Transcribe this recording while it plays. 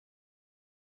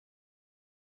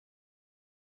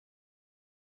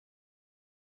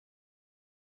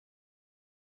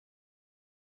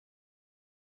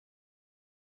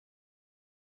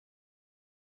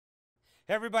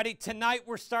Everybody, tonight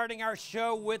we're starting our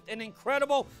show with an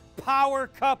incredible power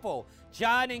couple,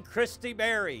 John and Christy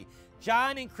Berry.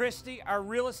 John and Christy are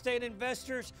real estate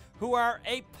investors who are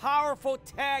a powerful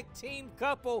tag team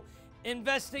couple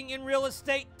investing in real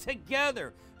estate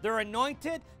together. They're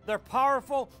anointed, they're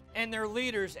powerful, and they're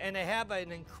leaders, and they have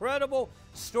an incredible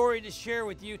story to share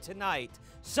with you tonight.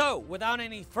 So, without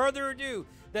any further ado,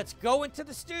 let's go into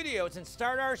the studios and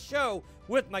start our show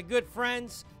with my good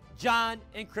friends, John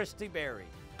and Christy Berry.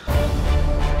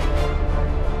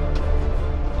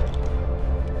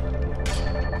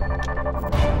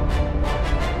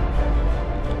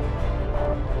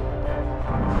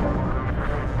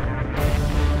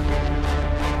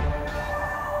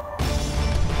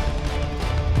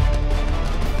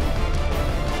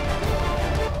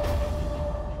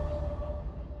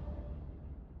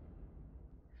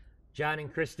 John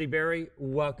and Christy Berry,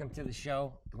 welcome to the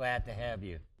show. Glad to have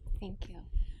you. Thank you.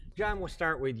 John, we'll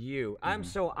start with you. I'm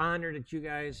so honored that you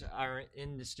guys are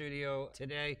in the studio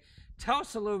today. Tell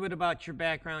us a little bit about your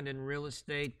background in real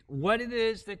estate, what it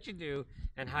is that you do,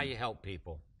 and how you help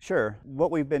people. Sure.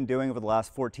 What we've been doing over the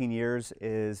last 14 years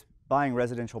is buying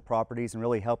residential properties and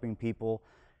really helping people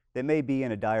that may be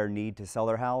in a dire need to sell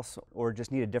their house or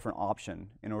just need a different option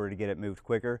in order to get it moved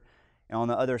quicker. And on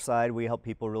the other side, we help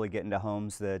people really get into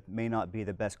homes that may not be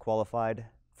the best qualified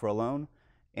for a loan,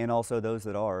 and also those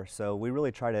that are. So we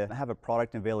really try to have a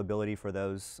product availability for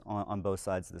those on both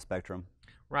sides of the spectrum.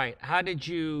 Right. How did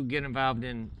you get involved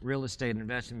in real estate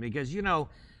investing? Because, you know,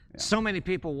 so many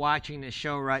people watching this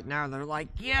show right now, they're like,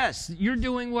 yes, you're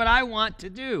doing what I want to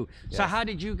do. Yes. So how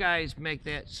did you guys make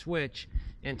that switch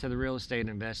into the real estate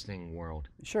investing world?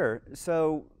 Sure.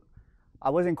 So I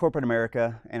was in corporate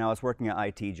America, and I was working an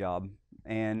IT job.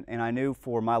 And I knew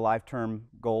for my lifetime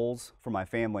goals for my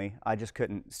family, I just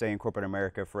couldn't stay in corporate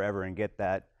America forever and get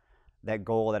that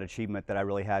goal, that achievement that I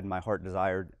really had in my heart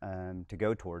desired to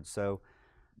go towards. So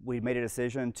we made a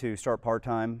decision to start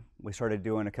part-time. We started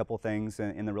doing a couple things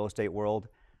in the real estate world,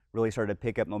 really started to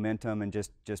pick up momentum, and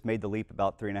just made the leap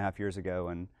about 3.5 years ago,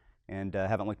 and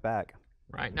haven't looked back.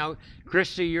 Right. Now,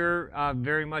 Christy, you're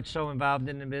very much so involved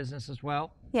in the business as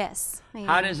well? Yes, I am.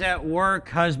 How does that work,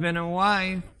 husband and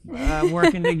wife,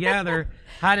 working together?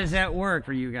 How does that work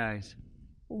for you guys?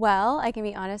 Well, I can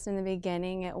be honest, in the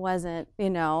beginning, it wasn't,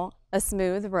 a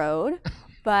smooth road.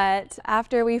 But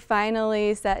after we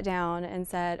finally sat down and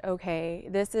said, okay,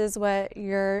 this is what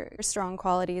your strong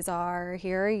qualities are,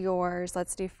 here are yours,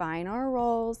 let's define our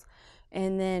roles.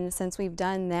 And then since we've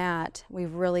done that,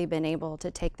 we've really been able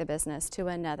to take the business to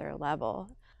another level.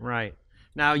 Right.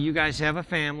 Now, you guys have a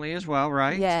family as well,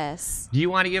 right? Yes. Do you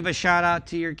want to give a shout out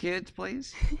to your kids,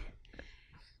 please?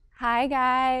 Hi,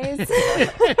 guys.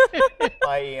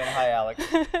 Hi, Ian. Hi, Alex.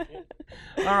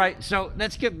 All right, so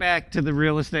let's get back to the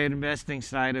real estate investing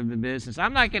side of the business.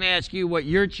 I'm not going to ask you what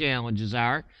your challenges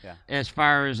are as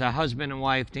far as a husband and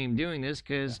wife team doing this,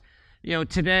 because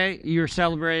today you're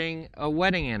celebrating a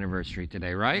wedding anniversary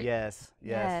today, right? Yes.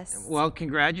 Well,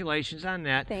 congratulations on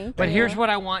that. Thank you. But here's what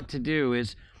I want to do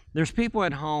is, there's people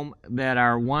at home that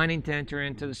are wanting to enter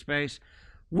into the space.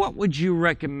 What would you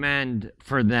recommend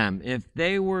for them if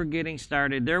they were getting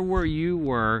started? They're where you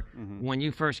were when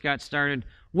you first got started.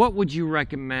 What would you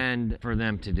recommend for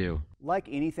them to do? Like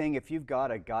anything, if you've got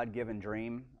a God-given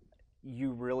dream,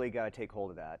 you really got to take hold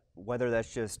of that. Whether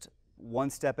that's just one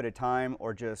step at a time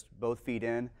or just both feet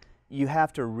in, you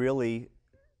have to really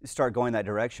start going that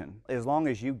direction. As long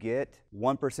as you get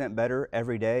 1% better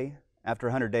every day, after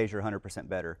 100 days, you're 100%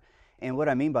 better. And what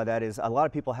I mean by that is a lot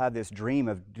of people have this dream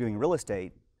of doing real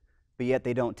estate, but yet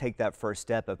they don't take that first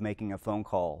step of making a phone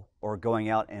call or going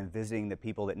out and visiting the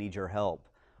people that need your help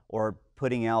or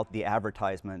putting out the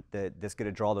advertisement that's going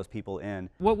to draw those people in.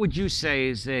 What would you say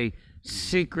is a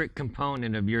secret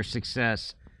component of your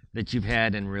success that you've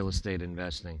had in real estate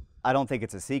investing? I don't think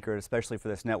it's a secret, especially for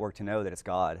this network, to know that it's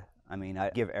God. I mean, I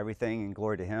give everything in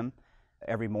glory to Him.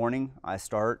 Every morning I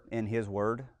start in His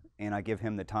Word, and I give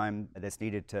Him the time that's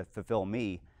needed to fulfill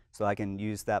me so I can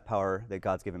use that power that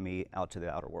God's given me out to the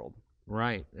outer world.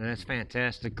 Right, and that's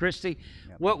fantastic. Christy,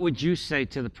 what would you say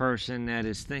to the person that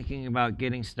is thinking about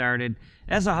getting started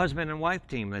as a husband and wife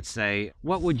team, let's say?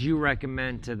 What would you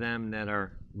recommend to them that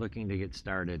are looking to get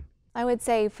started? I would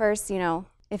say first,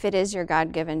 if it is your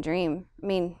God-given dream,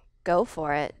 go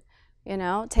for it.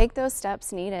 Take those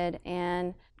steps needed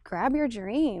and grab your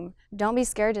dream. Don't be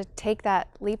scared to take that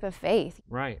leap of faith.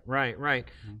 Right.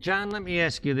 John, let me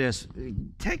ask you this.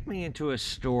 Take me into a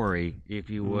story, if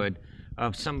you would,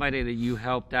 of somebody that you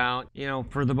helped out. You know,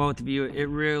 for the both of you, it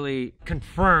really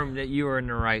confirmed that you were in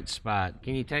the right spot.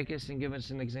 Can you take us and give us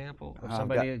an example of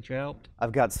somebody that you helped?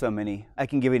 I've got so many. I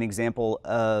can give you an example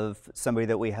of somebody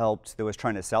that we helped that was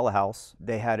trying to sell a house.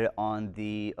 They had it on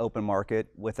the open market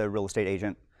with a real estate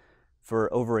agent.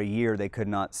 For over a year, they could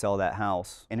not sell that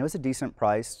house. And it was a decent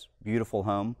price, beautiful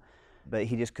home, but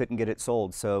he just couldn't get it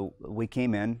sold. So we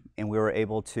came in and we were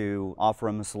able to offer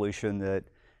him a solution that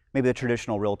maybe the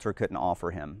traditional realtor couldn't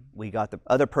offer him. We got the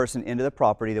other person into the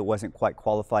property that wasn't quite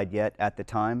qualified yet at the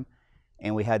time,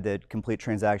 and we had the complete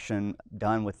transaction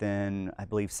done within, I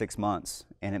believe, 6 months.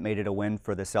 And it made it a win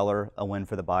for the seller, a win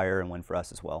for the buyer, and a win for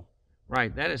us as well.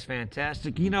 Right, that is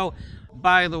fantastic. You know,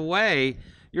 by the way,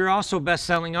 you're also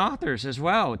best-selling authors as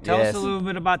well. Tell us a little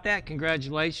bit about that.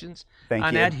 Congratulations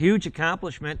on that huge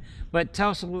accomplishment. But tell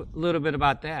us a little bit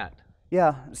about that.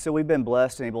 Yeah, so we've been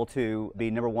blessed and able to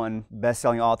be #1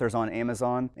 best-selling authors on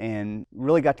Amazon, and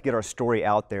really got to get our story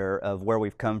out there of where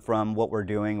we've come from, what we're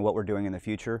doing in the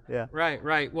future. Yeah. Right,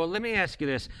 right. Well, let me ask you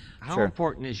this. How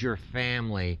important is your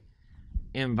family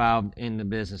involved in the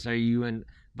business? Are you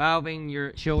involving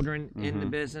your children in the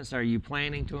business? Are you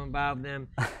planning to involve them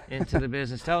into the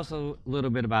business? Tell us a little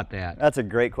bit about that. That's a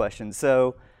great question.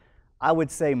 So I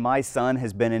would say my son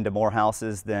has been into more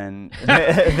houses than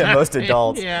most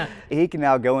adults. Yeah. He can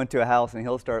now go into a house and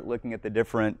he'll start looking at the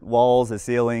different walls, the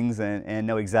ceilings, and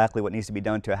know exactly what needs to be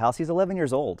done to a house. He's 11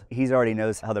 years old. He already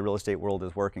knows how the real estate world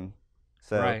is working.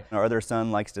 So our other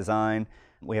son likes design.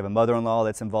 We have a mother-in-law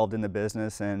that's involved in the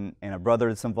business, and a brother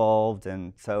that's involved.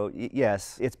 And so,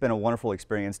 yes, it's been a wonderful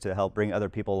experience to help bring other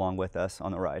people along with us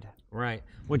on the ride. Right.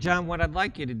 Well, John, what I'd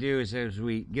like you to do is, as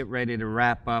we get ready to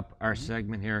wrap up our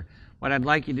segment here, what I'd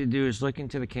like you to do is look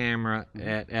into the camera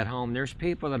at home. There's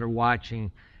people that are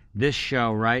watching this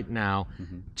show right now,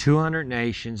 200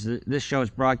 nations. This show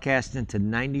is broadcast into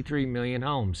 93 million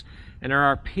homes. And there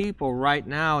are people right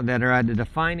now that are at a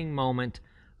defining moment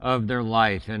of their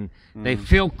life, and they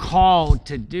feel called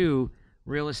to do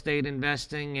real estate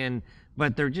investing,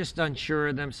 but they're just unsure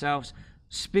of themselves.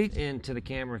 Speak into the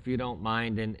camera if you don't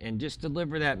mind, and just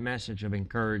deliver that message of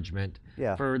encouragement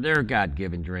for their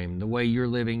God-given dream, the way you're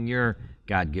living your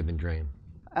God-given dream.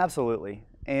 Absolutely.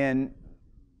 And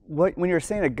when you're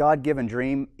saying a God-given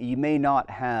dream, you may not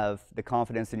have the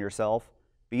confidence in yourself,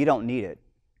 but you don't need it.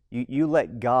 You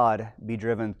let God be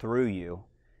driven through you.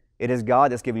 It is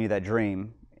God that's giving you that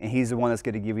dream, and He's the one that's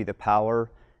going to give you the power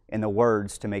and the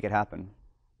words to make it happen.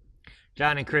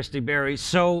 John and Christy Berry,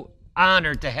 so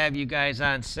honored to have you guys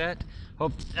on set.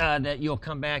 Hope that you'll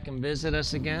come back and visit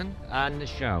us again on the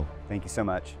show. Thank you so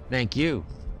much. Thank you.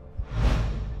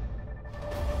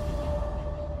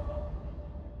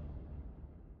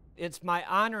 It's my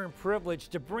honor and privilege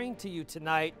to bring to you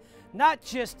tonight not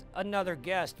just another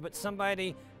guest, but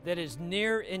somebody that is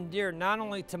near and dear not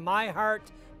only to my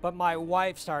heart, but my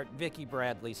wife's heart, Vicki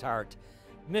Bradley's heart.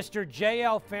 Mr.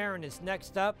 J.L. Ferren is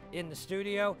next up in the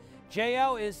studio.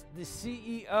 J.L. is the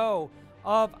CEO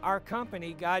of our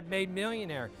company, God Made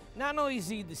Millionaire. Not only is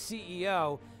he the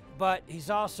CEO, but he's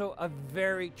also a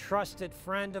very trusted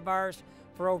friend of ours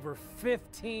for over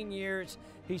 15 years.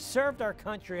 He served our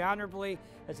country honorably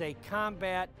as a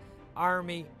combat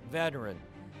Army veteran.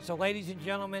 So ladies and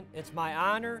gentlemen, it's my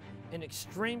honor and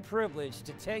extreme privilege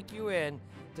to take you in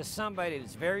to somebody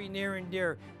that's very near and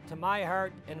dear to my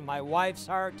heart and my wife's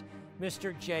heart,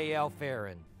 Mr. J.L.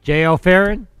 Ferren. J.L.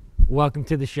 Ferren, welcome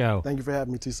to the show. Thank you for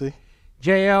having me, TC.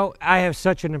 J.L., I have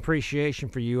such an appreciation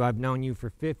for you. I've known you for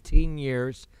 15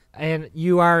 years, and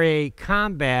you are a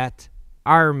combat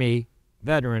Army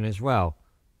veteran as well.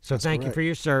 So thank you for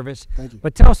your service. Thank you.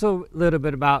 But tell us a little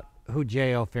bit about who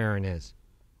J.L. Ferren is.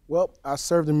 Well, I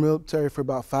served in the military for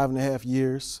about 5.5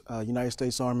 years, United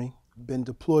States Army. Been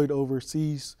deployed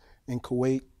overseas in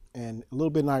Kuwait and a little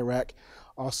bit in Iraq.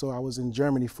 Also, I was in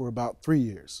Germany for about 3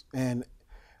 years. And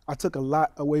I took a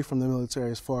lot away from the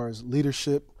military as far as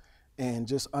leadership and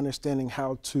just understanding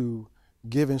how to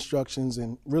give instructions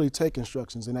and really take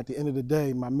instructions. And at the end of the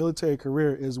day, my military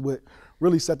career is what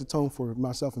really set the tone for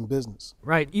myself in business.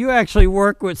 Right. You actually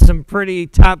work with some pretty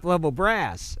top-level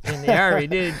brass in the Army,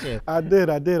 didn't you? I did.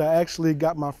 I actually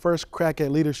got my first crack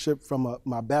at leadership from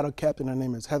my battle captain. Her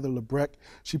name is Heather Lebrecht.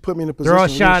 She put me in a position. Throw a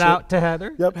shout out to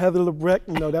Heather. Yep, Heather Lebrecht.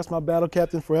 You know, that's my battle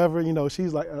captain forever. You know,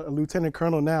 she's like a lieutenant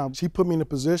colonel now. She put me in a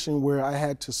position where I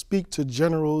had to speak to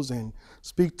generals and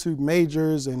speak to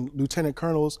majors and lieutenant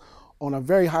colonels on a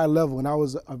very high level, and I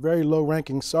was a very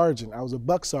low-ranking sergeant. I was a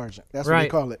buck sergeant. That's what they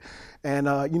call it. And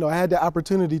you know, I had the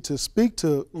opportunity to speak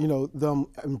to them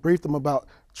and brief them about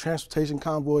transportation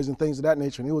convoys and things of that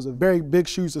nature. And it was a very big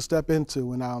shoes to step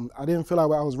into. And I didn't feel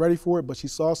like I was ready for it, but she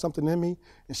saw something in me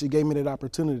and she gave me that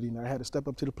opportunity, and I had to step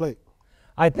up to the plate.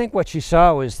 I think what you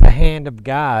saw was the hand of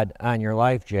God on your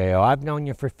life, J.O. I've known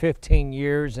you for 15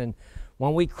 years, and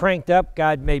when we cranked up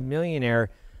God Made Millionaire,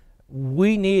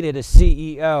 we needed a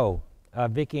CEO,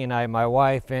 Vicki and I, my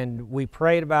wife, and we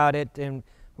prayed about it, and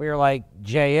we were like,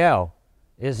 JL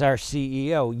is our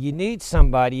CEO. You need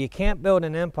somebody. You can't build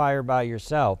an empire by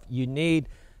yourself. You need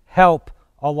help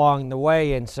along the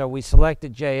way, and so we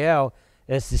selected JL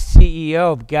as the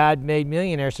CEO of God Made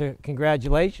Millionaire, so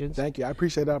congratulations. Thank you. I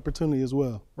appreciate the opportunity as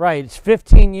well. Right. It's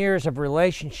 15 years of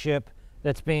relationship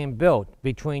that's being built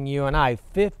between you and I.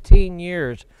 15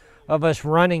 years of us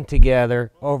running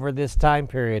together over this time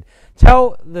period.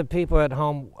 Tell the people at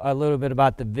home a little bit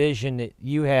about the vision that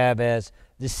you have as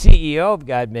the CEO of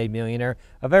God Made Millionaire,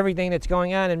 of everything that's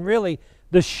going on, and really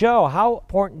the show. How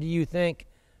important do you think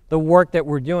the work that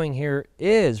we're doing here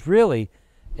is really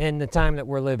in the time that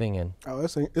we're living in? Oh,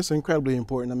 it's incredibly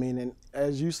important. I mean, and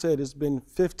as you said, it's been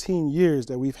 15 years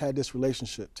that we've had this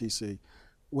relationship, TC.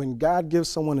 When God gives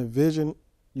someone a vision,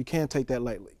 you can't take that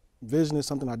lightly. Vision is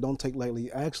something I don't take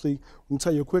lightly. Actually, let me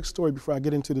tell you a quick story before I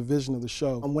get into the vision of the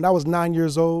show. When I was 9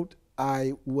 years old,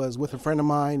 I was with a friend of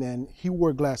mine, and he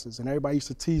wore glasses, and everybody used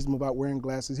to tease him about wearing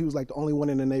glasses. He was like the only one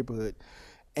in the neighborhood.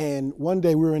 And one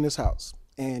day we were in his house,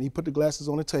 and he put the glasses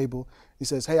on the table. He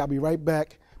says, "Hey, I'll be right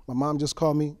back. My mom just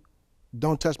called me.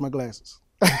 Don't touch my glasses."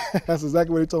 That's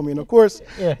exactly what he told me. And of course,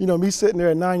 you know, me sitting there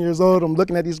at 9 years old, I'm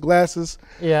looking at these glasses.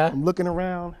 Yeah. I'm looking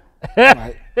around.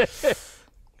 Right.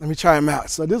 Let me try them out.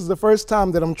 So this is the first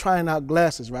time that I'm trying out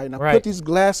glasses, right? And I put these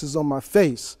glasses on my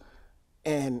face,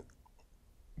 and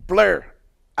blur.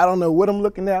 I don't know what I'm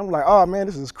looking at. I'm like, oh man,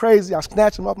 this is crazy. I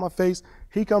snatch him off my face.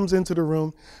 He comes into the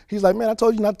room. He's like, man, I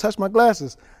told you not to touch my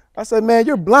glasses. I said, man,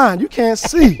 you're blind. You can't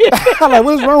see. I'm like,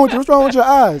 what's wrong with you? What's wrong with your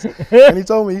eyes? And he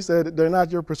told me, he said, they're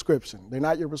not your prescription. They're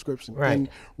not your prescription. Right. And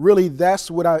really, that's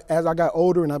what as I got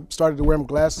older and I started to wear them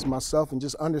glasses myself and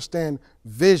just understand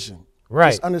vision.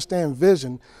 Right. Just understand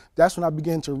vision. That's when I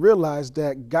began to realize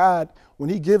that God, when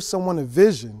he gives someone a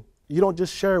vision, you don't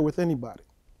just share it with anybody.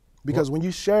 Because when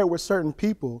you share it with certain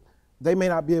people, they may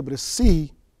not be able to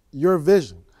see your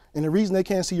vision. And the reason they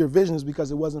can't see your vision is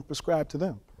because it wasn't prescribed to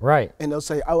them. Right. And they'll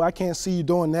say, oh, I can't see you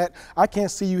doing that. I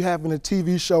can't see you having a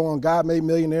TV show on God Made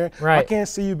Millionaire. Right. I can't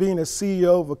see you being a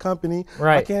CEO of a company.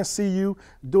 Right. I can't see you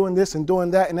doing this and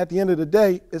doing that. And at the end of the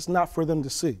day, it's not for them to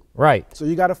see. Right. So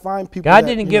you got to find people God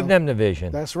didn't give them the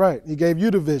vision. That's right. He gave you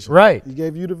the vision. Right. He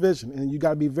gave you the vision. And you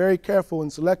got to be very careful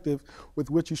and selective with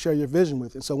what you share your vision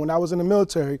with. And so when I was in the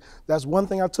military, that's one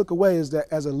thing I took away is that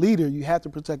as a leader, you have to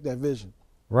protect that vision.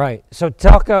 Right. So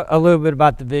talk a little bit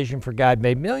about the vision for God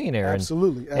Made Millionaire.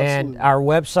 Absolutely. And our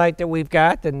website that we've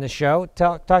got and the show.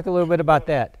 Talk a little bit about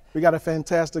that. We got a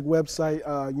fantastic website.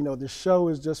 You know, the show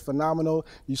is just phenomenal.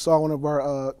 You saw one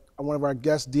of our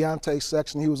guests, Deontay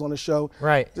Section. He was on the show.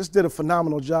 Right. Just did a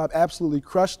phenomenal job. Absolutely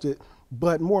crushed it.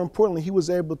 But more importantly, he was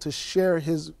able to share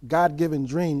his God-given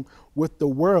dream with the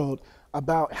world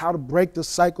about how to break the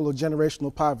cycle of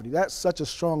generational poverty. That's such a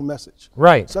strong message.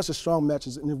 Right. Such a strong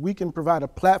message. And if we can provide a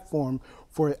platform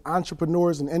for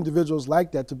entrepreneurs and individuals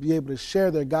like that to be able to share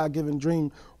their God-given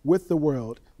dream with the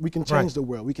world, we can change the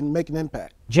world. We can make an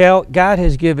impact. Jell, God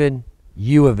has given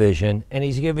you a vision, and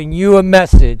he's given you a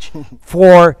message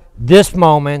for this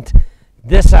moment,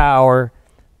 this hour,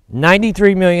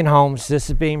 93 million homes. This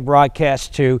is being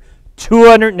broadcast to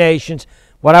 200 nations.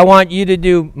 What I want you to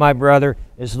do, my brother,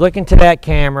 is look into that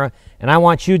camera, and I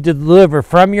want you to deliver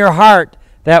from your heart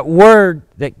that word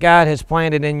that God has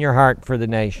planted in your heart for the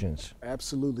nations.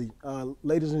 Absolutely.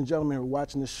 Ladies and gentlemen who are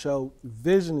watching this show,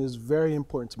 vision is very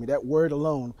important to me. That word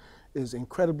alone is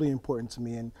incredibly important to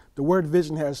me. And the word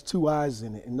vision has two eyes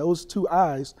in it, and those two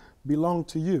eyes belong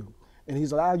to you. And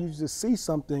he's allowed you to see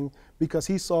something because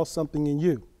he saw something in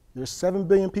you. There's 7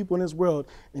 billion people in this world,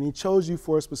 and he chose you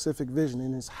for a specific vision.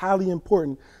 And it's highly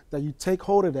important that you take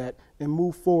hold of that and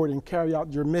move forward and carry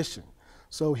out your mission.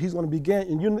 So he's going to begin,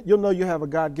 and you'll know you have a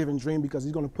God-given dream because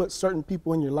he's going to put certain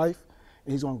people in your life,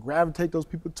 and he's going to gravitate those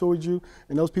people towards you,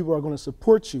 and those people are going to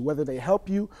support you, whether they help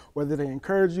you, whether they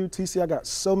encourage you. TC, I got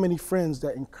so many friends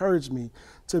that encourage me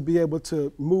to be able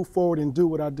to move forward and do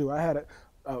what I do. I had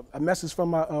a message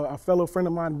from a fellow friend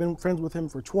of mine, been friends with him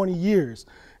for 20 years.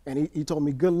 And he told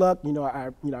me, good luck. You know,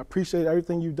 I appreciate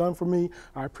everything you've done for me.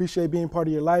 I appreciate being part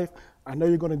of your life. I know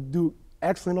you're going to do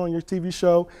excellent on your TV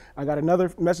show. I got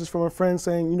another message from a friend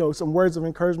saying, you know, some words of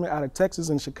encouragement out of Texas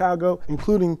and Chicago,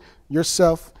 including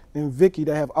yourself and Vicki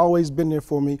that have always been there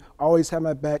for me, always had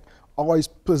my back, always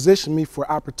positioned me for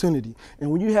opportunity.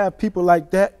 And when you have people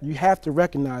like that, you have to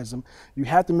recognize them. You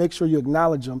have to make sure you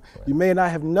acknowledge them. You may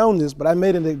not have known this, but I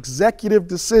made an executive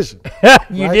decision.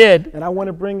 You did. And I want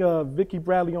to bring Vicki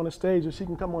Bradley on the stage. If she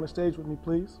can come on the stage with me,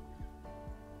 please.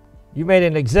 You made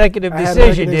an executive I decision,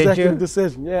 had to make an did executive you?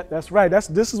 decision. Yeah, that's right.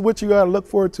 This is what you got to look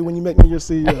forward to when you make me your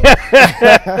CEO.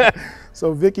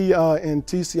 So Vicki and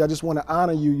TC, I just want to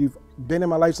honor you. You've been in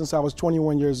my life since I was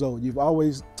 21 years old. You've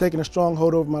always taken a strong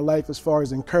hold over my life as far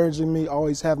as encouraging me,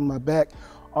 always having my back,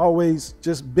 always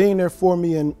just being there for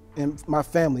me and my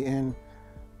family. And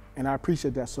I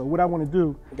appreciate that. So what I want to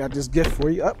do, I got this gift for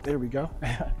you. There we go.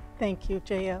 Thank you,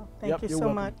 JL. Thank you you're so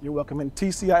welcome. much. You're welcome. And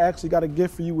TC, I actually got a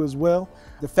gift for you as well.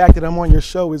 The fact that I'm on your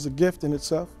show is a gift in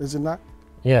itself, is it not?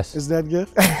 Yes. Is that a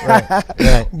gift?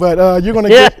 Right. But you're gonna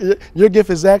get your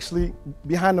gift is actually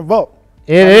behind the vault.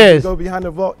 It is. Go behind the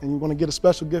vault, and you're gonna get a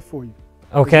special gift for you.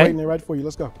 Okay. It's waiting there right for you.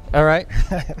 Let's go. All right.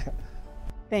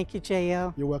 Thank you,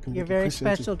 JL. You're welcome. You're Vicki. very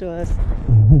Appreciate special to us.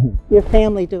 Your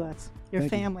family to us. Your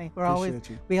Thank you. family. Appreciate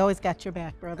you. We always got your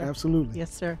back, brother. Absolutely.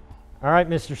 Yes, sir. All right,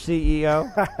 Mr. CEO.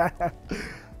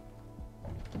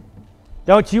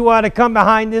 Don't you want to come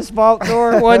behind this vault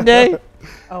door one day?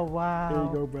 Oh, wow. There you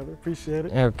go, brother. Appreciate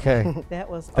it. Okay. That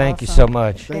was Thank you awesome. so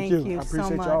much. Thank you I so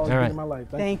appreciate much. you always All right. being in my life.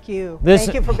 Thank you.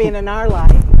 Listen- Thank you for being in our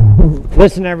life.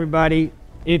 Listen, everybody,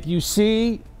 if you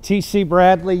see TC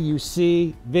Bradley, you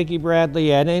see Vicki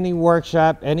Bradley at any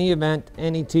workshop, any event,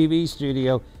 any TV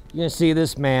studio, you're going to see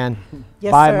this man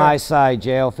Yes, by sir. my side,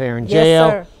 JL Ferren. Yes, JL,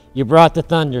 sir. you brought the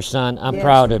thunder, son. I'm Yes.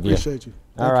 proud of you. Appreciate you.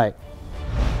 Thank All you. right.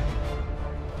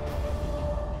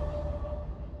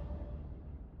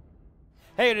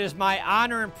 Hey, it is my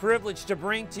honor and privilege to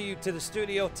bring to you to the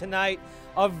studio tonight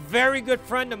a very good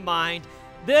friend of mine.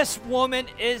 This woman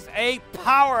is a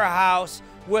powerhouse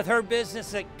with her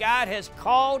business that God has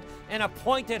called and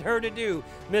appointed her to do,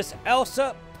 Miss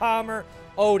Elsa Palmer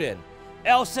Oden.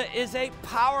 Elsa is a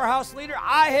powerhouse leader.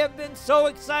 I have been so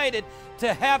excited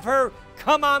to have her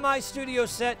come on my studio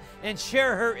set and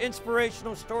share her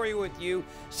inspirational story with you.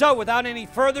 So without any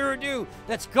further ado,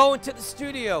 let's go into the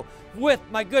studio with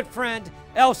my good friend,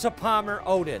 Elsa Palmer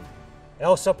Oden.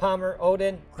 Elsa Palmer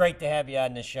Oden, great to have you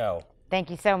on the show. Thank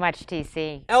you so much,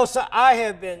 TC. Elsa, I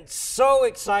have been so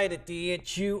excited to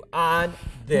get you on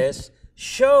this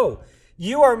show.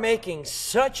 You are making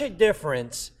such a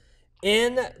difference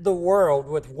in the world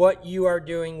with what you are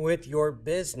doing with your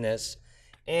business,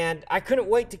 and I couldn't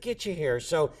wait to get you here.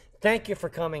 So thank you for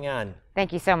coming on.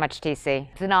 Thank you so much, TC.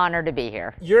 It's an honor to be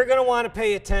here. You're going to want to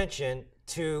pay attention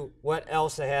to what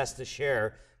Elsa has to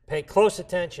share. Pay close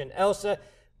attention. Elsa,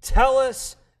 tell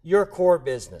us your core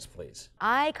business, please.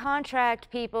 I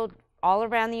contract people all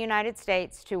around the United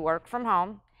States to work from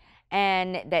home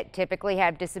and that typically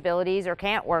have disabilities or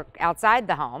can't work outside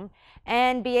the home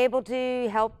and be able to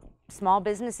help small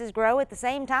businesses grow at the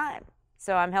same time.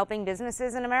 So I'm helping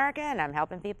businesses in America and I'm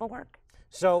helping people work.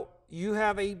 So you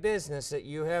have a business that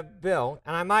you have built,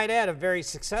 and I might add a very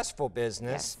successful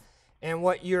business. Yes. And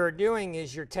what you're doing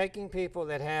is you're taking people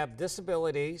that have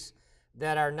disabilities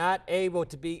that are not able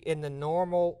to be in the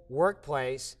normal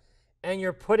workplace, and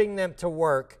you're putting them to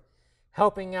work,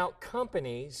 helping out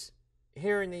companies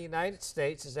here in the United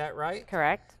States, is that right?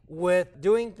 Correct. With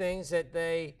doing things that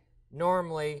they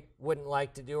normally wouldn't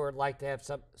like to do or like to have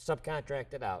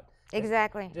subcontracted out.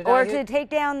 Exactly. Did Or I to hit- take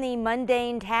down the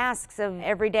mundane tasks of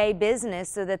everyday business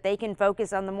so that they can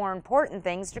focus on the more important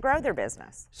things to grow their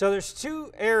business. So there's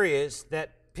two areas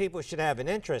that people should have an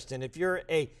interest in. If you're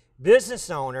a business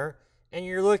owner and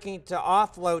you're looking to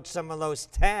offload some of those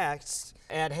tasks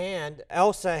at hand,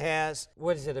 Elsa has,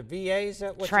 what is it, a VA? Is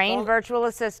that what you Trained call it? virtual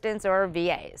assistants or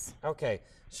VAs. Okay,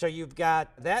 so you've got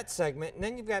that segment, and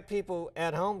then you've got people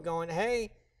at home going, hey,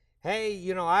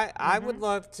 you know, I would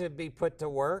love to be put to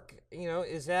work. You know,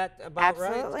 is that about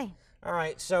right? Absolutely. All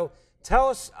right, so tell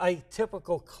us a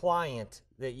typical client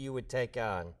that you would take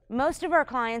on. Most of our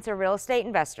clients are real estate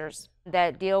investors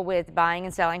that deal with buying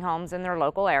and selling homes in their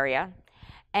local area.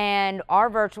 And our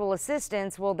virtual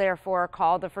assistants will therefore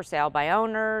call the for sale by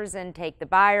owners and take the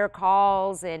buyer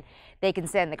calls, and they can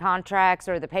send the contracts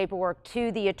or the paperwork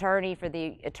to the attorney for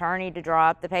the attorney to draw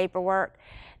up the paperwork.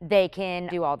 They can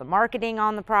do all the marketing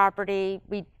on the property.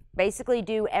 We basically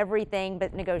do everything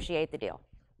but negotiate the deal.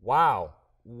 Wow.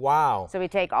 Wow. So we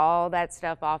take all that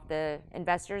stuff off the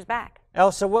investor's back.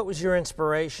 Elsa, what was your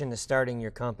inspiration to starting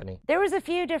your company? There was a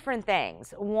few different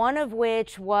things, one of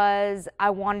which was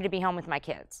I wanted to be home with my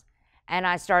kids. And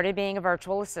I started being a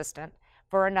virtual assistant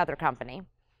for another company.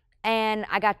 And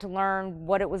I got to learn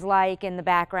what it was like and the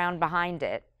background behind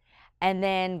it. And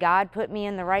then God put me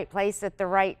in the right place at the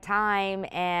right time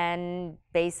and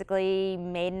basically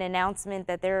made an announcement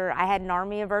that I had an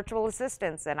army of virtual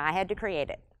assistants and I had to create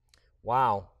it.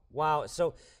 Wow. Wow.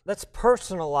 So let's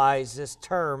personalize this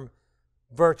term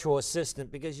virtual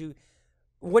assistant, because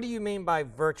what do you mean by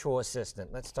virtual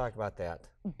assistant? Let's talk about that.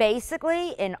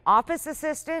 Basically, an office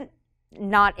assistant,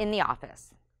 not in the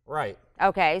office. Right.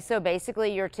 Okay, so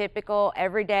basically your typical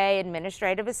everyday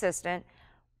administrative assistant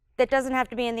that doesn't have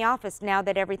to be in the office now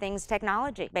that everything's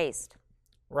technology based.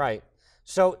 Right.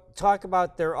 So talk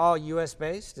about, they're all US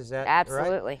based, is that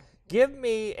Absolutely. right? Give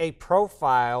me a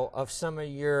profile of some of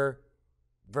your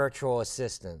virtual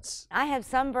assistants. I have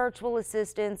some virtual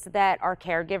assistants that are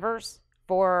caregivers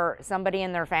for somebody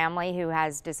in their family who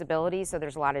has disabilities, so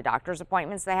there's a lot of doctor's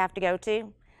appointments they have to go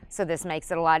to, so this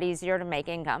makes it a lot easier to make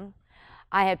income.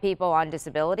 I have people on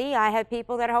disability. I have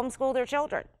people that homeschool their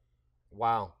children.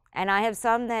 Wow. And I have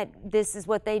some that this is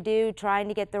what they do, trying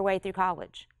to get their way through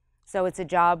college. So it's a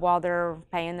job while they're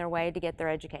paying their way to get their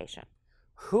education.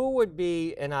 Who would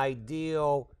be an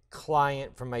ideal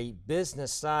client from a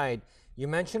business side? You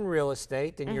mentioned real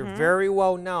estate, and you're very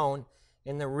well known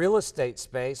in the real estate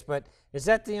space, but is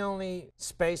that the only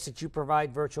space that you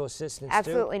provide virtual assistants to?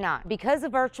 Absolutely not. Because a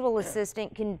virtual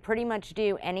assistant can pretty much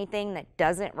do anything that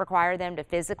doesn't require them to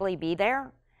physically be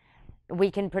there, we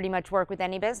can pretty much work with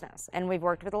any business. And we've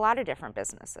worked with a lot of different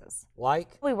businesses.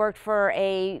 Like? We worked for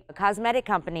a cosmetic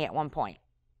company at one point,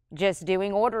 just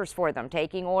doing orders for them,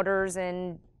 taking orders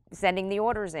and sending the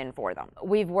orders in for them.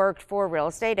 We've worked for real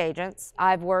estate agents.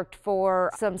 I've worked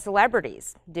for some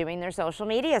celebrities doing their social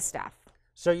media stuff.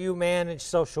 So you manage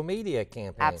social media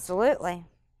campaigns? Absolutely.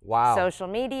 Wow. Social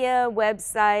media,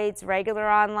 websites, regular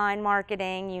online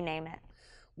marketing, you name it.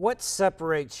 What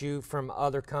separates you from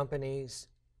other companies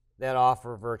that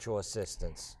offer virtual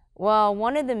assistants? Well,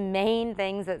 one of the main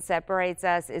things that separates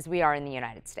us is we are in the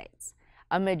United States.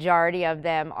 A majority of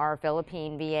them are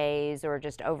Philippine VAs or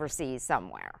just overseas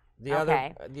somewhere. The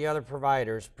other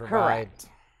providers provide Correct.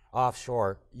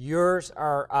 Offshore. Yours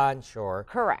are onshore.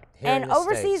 Correct. Here in And the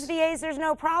overseas States. VAs, there's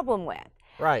no problem with.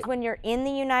 Right. When you're in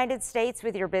the United States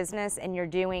with your business and you're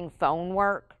doing phone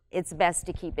work, it's best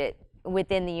to keep it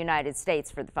within the United States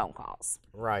for the phone calls.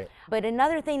 Right. But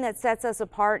another thing that sets us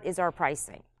apart is our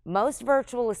pricing. Most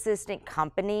virtual assistant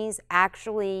companies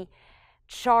actually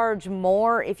charge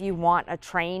more if you want a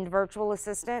trained virtual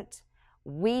assistant.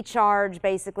 We charge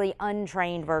basically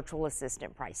untrained virtual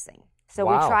assistant pricing. So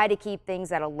Wow. we try to keep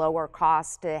things at a lower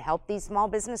cost to help these small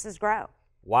businesses grow.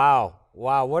 Wow.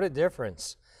 Wow, what a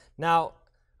difference. Now,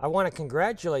 I want to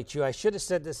congratulate you. I should have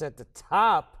said this at the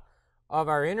top of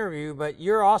our interview, but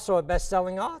you're also a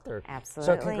best-selling author.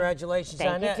 Absolutely. So congratulations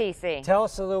Thank on you, that. TC. Tell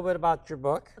us a little bit about your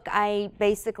book. I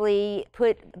basically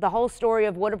put the whole story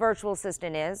of what a virtual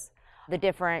assistant is, the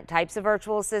different types of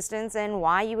virtual assistants, and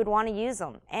why you would want to use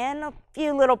them, and a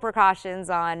few little precautions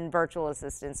on virtual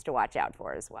assistants to watch out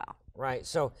for as well. Right.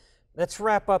 So let's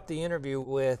wrap up the interview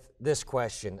with this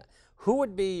question. Who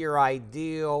would be your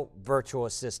ideal virtual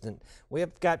assistant? We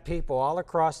have got people all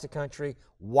across the country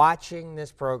watching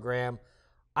this program.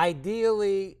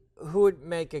 Ideally, who would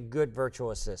make a good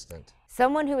virtual assistant?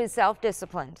 Someone who is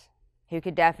self-disciplined, who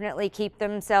could definitely keep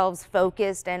themselves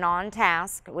focused and on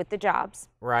task with the jobs.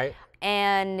 Right.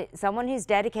 And someone who's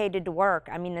dedicated to work.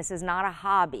 I mean, this is not a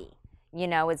hobby. You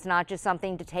know, it's not just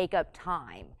something to take up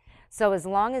time. So as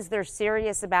long as they're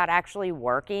serious about actually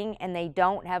working and they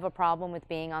don't have a problem with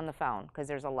being on the phone, because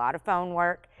there's a lot of phone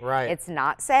work. Right. It's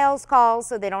not sales calls,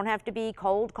 so they don't have to be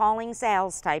cold calling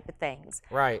sales type of things.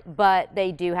 Right. But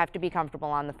they do have to be comfortable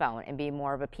on the phone and be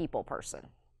more of a people person.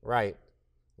 Right.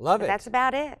 Love But it. that's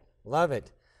about it. Love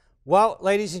it. Well,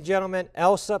 ladies and gentlemen,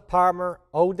 Elsa Palmer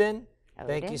Oden,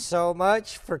 thank you so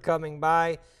much for coming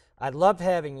by. I love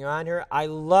having you on here. I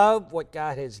love what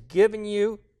God has given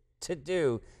you to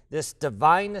do, this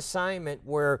divine assignment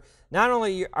where not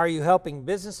only are you helping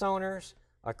business owners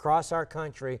across our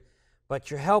country, but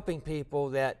you're helping people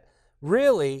that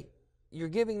really, you're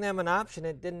giving them an option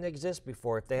that didn't exist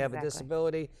before. If they have a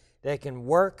disability, they can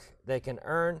work, they can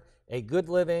earn a good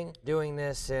living doing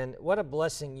this, and what a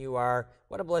blessing you are,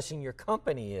 what a blessing your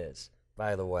company is,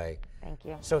 by the way. Thank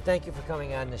you. So thank you for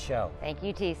coming on the show. Thank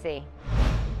you, TC.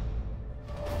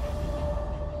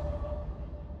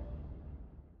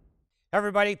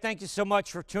 Everybody, thank you so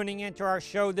much for tuning into our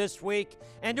show this week.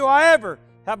 And do I ever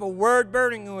have a word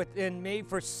burning within me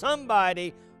for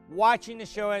somebody watching the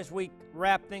show as we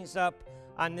wrap things up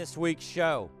on this week's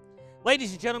show.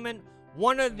 Ladies and gentlemen,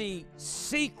 one of the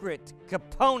secret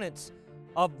components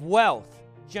of wealth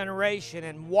generation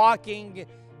and walking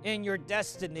in your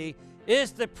destiny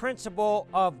is the principle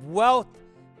of wealth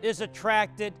is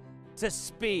attracted to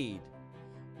speed.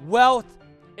 Wealth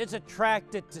is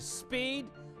attracted to speed.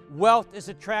 Wealth is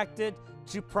attracted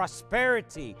to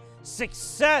prosperity.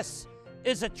 Success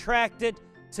is attracted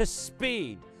to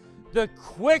speed. The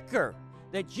quicker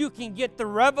that you can get the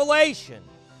revelation,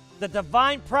 the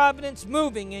divine providence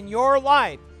moving in your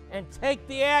life, and take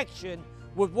the action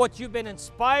with what you've been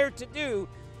inspired to do,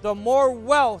 the more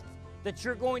wealth that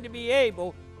you're going to be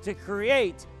able to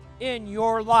create in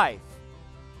your life.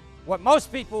 What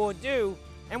most people would do,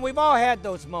 and we've all had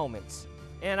those moments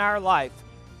in our life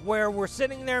where we're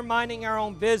sitting there minding our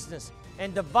own business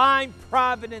and divine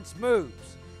providence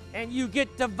moves and you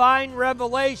get divine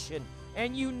revelation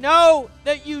and you know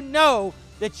that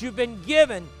you've been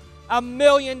given $1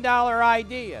 million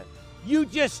idea. You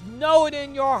just know it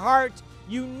in your heart,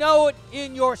 you know it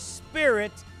in your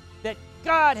spirit that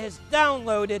God has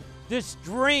downloaded this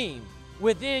dream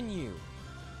within you.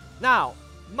 Now,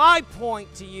 my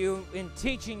point to you in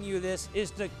teaching you this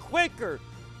is the quicker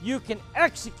you can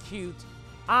execute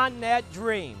on that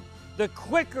dream, the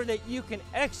quicker that you can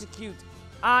execute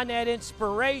on that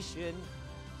inspiration,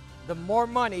 the more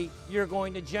money you're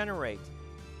going to generate.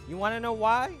 You want to know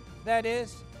why that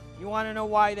is? You want to know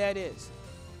why that is?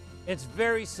 It's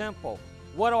very simple.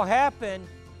 What will happen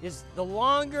is the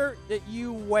longer that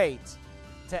you wait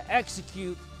to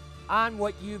execute on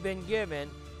what you've been given,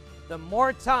 the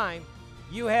more time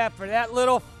you have for that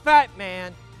little fat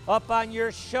man up on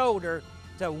your shoulder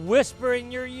to whisper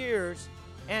in your ears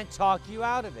and talk you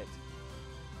out of it.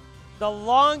 The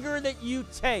longer that you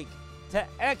take to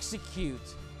execute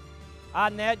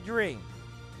on that dream,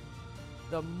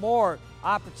 the more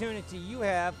opportunity you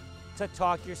have to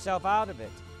talk yourself out of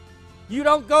it. You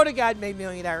don't go to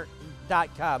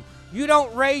GodMadeMillionaire.com. You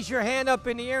don't raise your hand up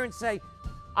in the air and say,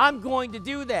 I'm going to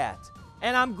do that,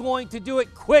 and I'm going to do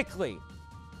it quickly.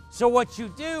 So what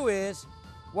you do is,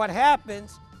 what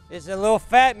happens is a little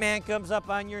fat man comes up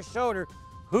on your shoulder.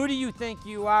 Who do you think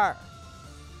you are?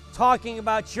 Talking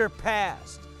about your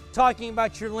past, talking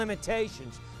about your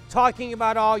limitations, talking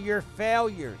about all your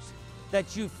failures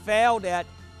that you failed at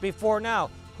before now.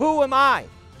 Who am I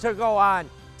to go on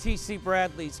T.C.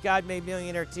 Bradley's God Made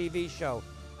Millionaire TV show?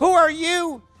 Who are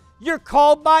you? You're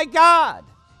called by God.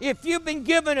 If you've been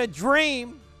given a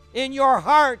dream in your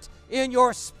heart, in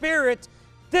your spirit,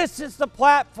 this is the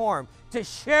platform to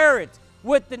share it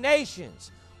with the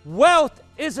nations. Wealth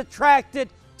is attracted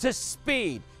to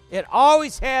speed. It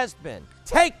always has been.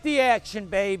 Take the action,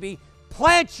 baby.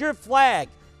 Plant your flag.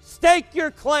 Stake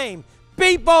your claim.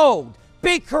 Be bold.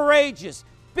 Be courageous.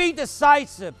 Be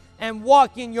decisive and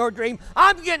walk in your dream.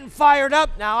 I'm getting fired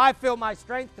up now. I feel my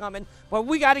strength coming, but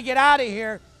we got to get out of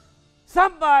here.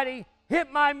 Somebody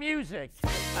hit my music.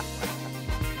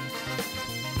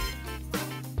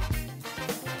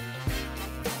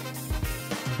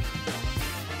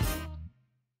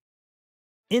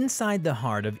 Inside the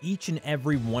heart of each and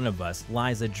every one of us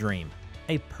lies a dream,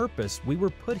 a purpose we were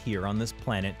put here on this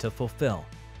planet to fulfill,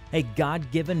 a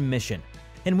God-given mission.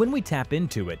 And when we tap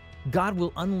into it, God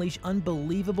will unleash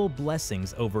unbelievable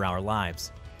blessings over our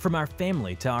lives, from our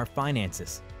family to our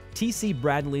finances. T.C.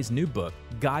 Bradley's new book,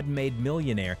 God Made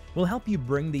Millionaire, will help you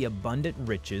bring the abundant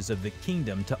riches of the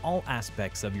kingdom to all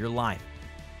aspects of your life.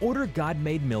 Order God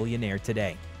Made Millionaire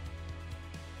today